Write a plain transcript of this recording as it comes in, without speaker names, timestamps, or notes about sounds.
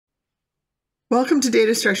Welcome to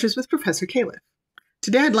Data Structures with Professor Califf.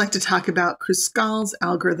 Today I'd like to talk about Kruskal's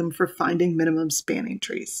algorithm for finding minimum spanning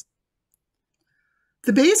trees.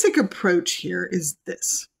 The basic approach here is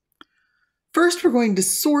this. First, we're going to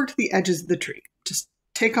sort the edges of the tree. Just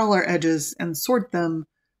take all our edges and sort them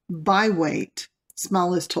by weight,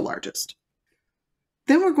 smallest to largest.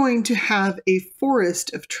 Then we're going to have a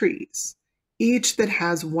forest of trees, each that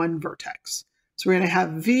has one vertex. So we're going to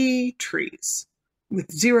have V trees with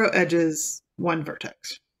 0 edges, 1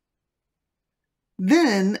 vertex.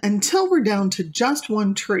 Then, until we're down to just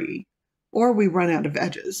one tree, or we run out of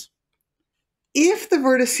edges, if the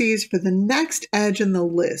vertices for the next edge in the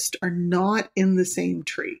list are not in the same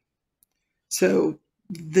tree, so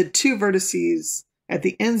the 2 vertices at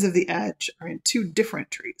the ends of the edge are in 2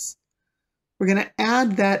 different trees, we're going to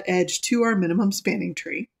add that edge to our minimum spanning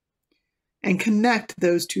tree and connect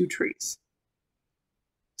those 2 trees.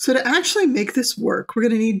 So to actually make this work, we're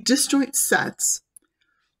going to need disjoint sets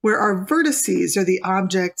where our vertices are the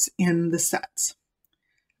objects in the sets.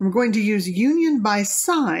 And we're going to use union by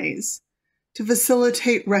size to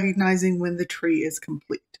facilitate recognizing when the tree is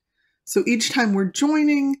complete. So each time we're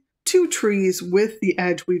joining 2 trees with the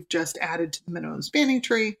edge we've just added to the minimum spanning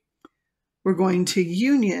tree, we're going to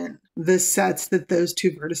union the sets that those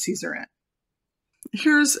 2 vertices are in.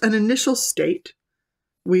 Here's an initial state.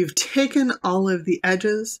 We've taken all of the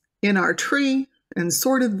edges in our tree and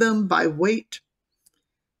sorted them by weight,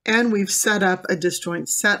 and we've set up a disjoint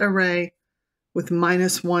set array with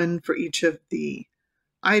 -1 for each of the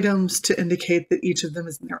items to indicate that each of them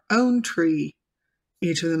is in their own tree.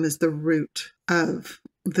 Each of them is the root of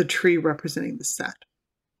the tree representing the set.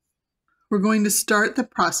 We're going to start the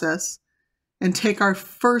process and take our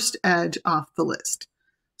first edge off the list.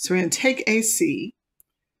 So we're going to take AC,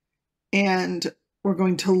 and we're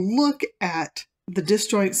going to look at the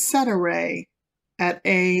disjoint set array at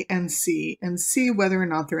A and see whether or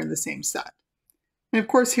not they're in the same set. And of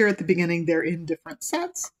course, here at the beginning, they're in different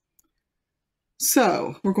sets.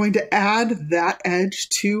 So we're going to add that edge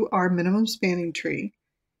to our minimum spanning tree,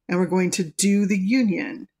 and we're going to do the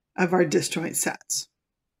union of our disjoint sets.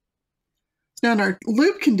 Now in our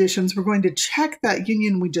loop conditions, we're going to check that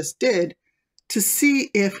union we just did to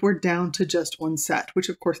see if we're down to just one set, which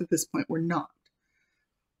of course at this point we're not.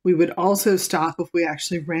 We would also stop if we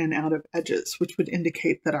actually ran out of edges, which would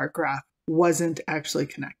indicate that our graph wasn't actually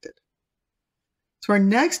connected. So our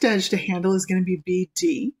next edge to handle is going to be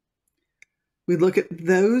BD. We look at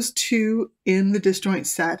those 2 in the disjoint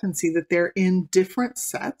set and see that they're in different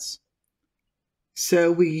sets.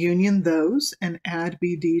 So we union those and add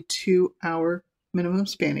BD to our minimum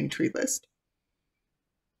spanning tree list.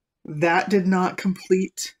 That did not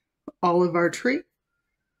complete all of our tree,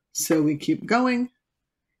 so we keep going.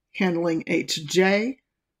 Handling HJ,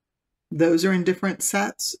 those are in different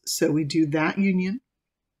sets, so we do that union,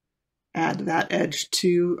 add that edge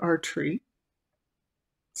to our tree.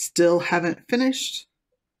 Still haven't finished,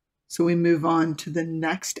 so we move on to the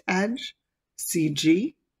next edge,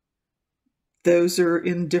 CG. Those are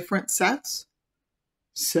in different sets,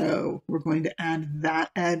 so we're going to add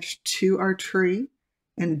that edge to our tree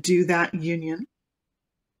and do that union.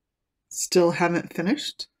 Still haven't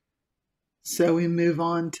finished. So we move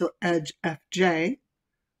on to edge FJ.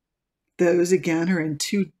 Those again are in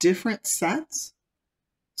 2 different sets.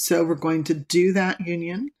 So we're going to do that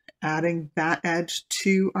union, adding that edge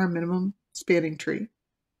to our minimum spanning tree.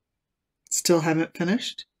 Still haven't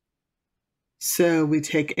finished. So we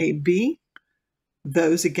take AB.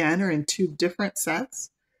 Those again are in 2 different sets.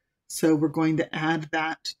 So we're going to add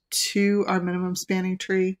that to our minimum spanning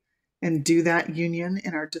tree and do that union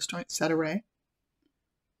in our disjoint set array.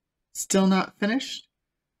 Still not finished.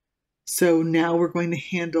 So now we're going to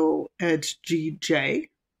handle edge GJ.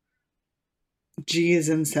 G is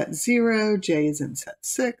in set 0, J is in set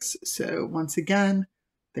 6. So once again,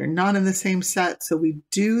 they're not in the same set. So we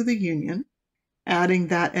do the union, adding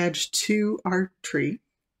that edge to our tree.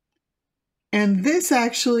 And this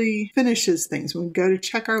actually finishes things. When we go to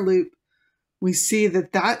check our loop, we see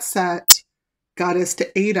that that set got us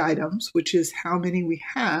to 8 items, which is how many we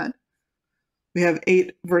had. We have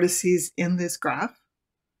 8 vertices in this graph.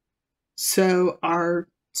 So our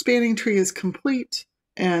spanning tree is complete,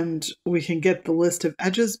 and we can get the list of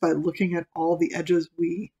edges by looking at all the edges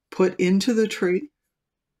we put into the tree,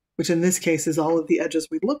 which in this case is all of the edges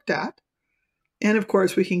we looked at. And of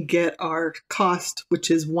course, we can get our cost, which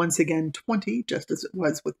is once again 20, just as it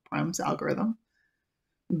was with Prim's algorithm,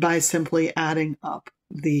 by simply adding up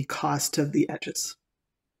the cost of the edges.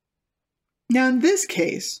 Now in this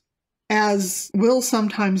case, as will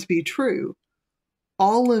sometimes be true,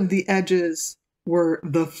 all of the edges were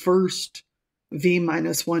the first v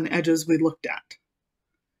minus 1 edges we looked at.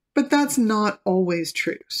 But that's not always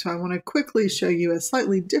true. So I want to quickly show you a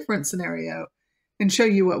slightly different scenario and show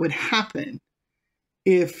you what would happen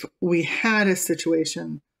if we had a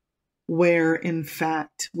situation where, in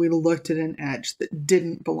fact, we looked at an edge that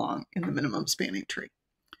didn't belong in the minimum spanning tree.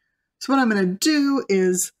 So what I'm going to do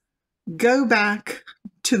is go back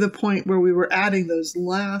to the point where we were adding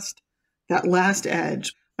that last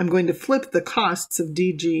edge. I'm going to flip the costs of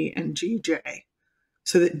DG and GJ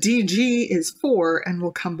so that DG is 4 and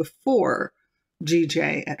will come before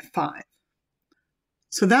GJ at 5.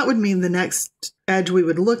 So that would mean the next edge we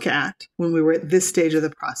would look at when we were at this stage of the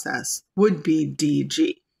process would be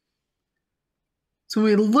DG. So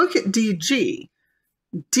when we look at DG,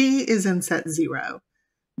 D is in set 0.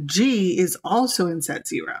 G is also in set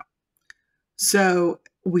 0. So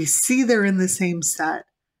we see they're in the same set.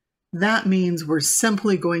 That means we're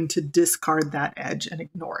simply going to discard that edge and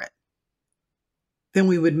ignore it. Then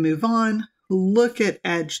we would move on, look at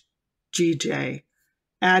edge GJ,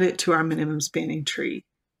 add it to our minimum spanning tree,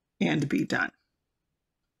 and be done.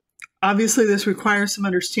 Obviously, this requires some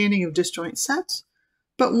understanding of disjoint sets,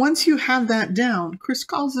 but once you have that down,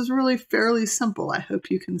 Kruskal's is really fairly simple. I hope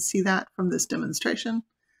you can see that from this demonstration.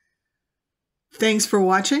 Thanks for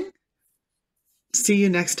watching. See you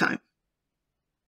next time.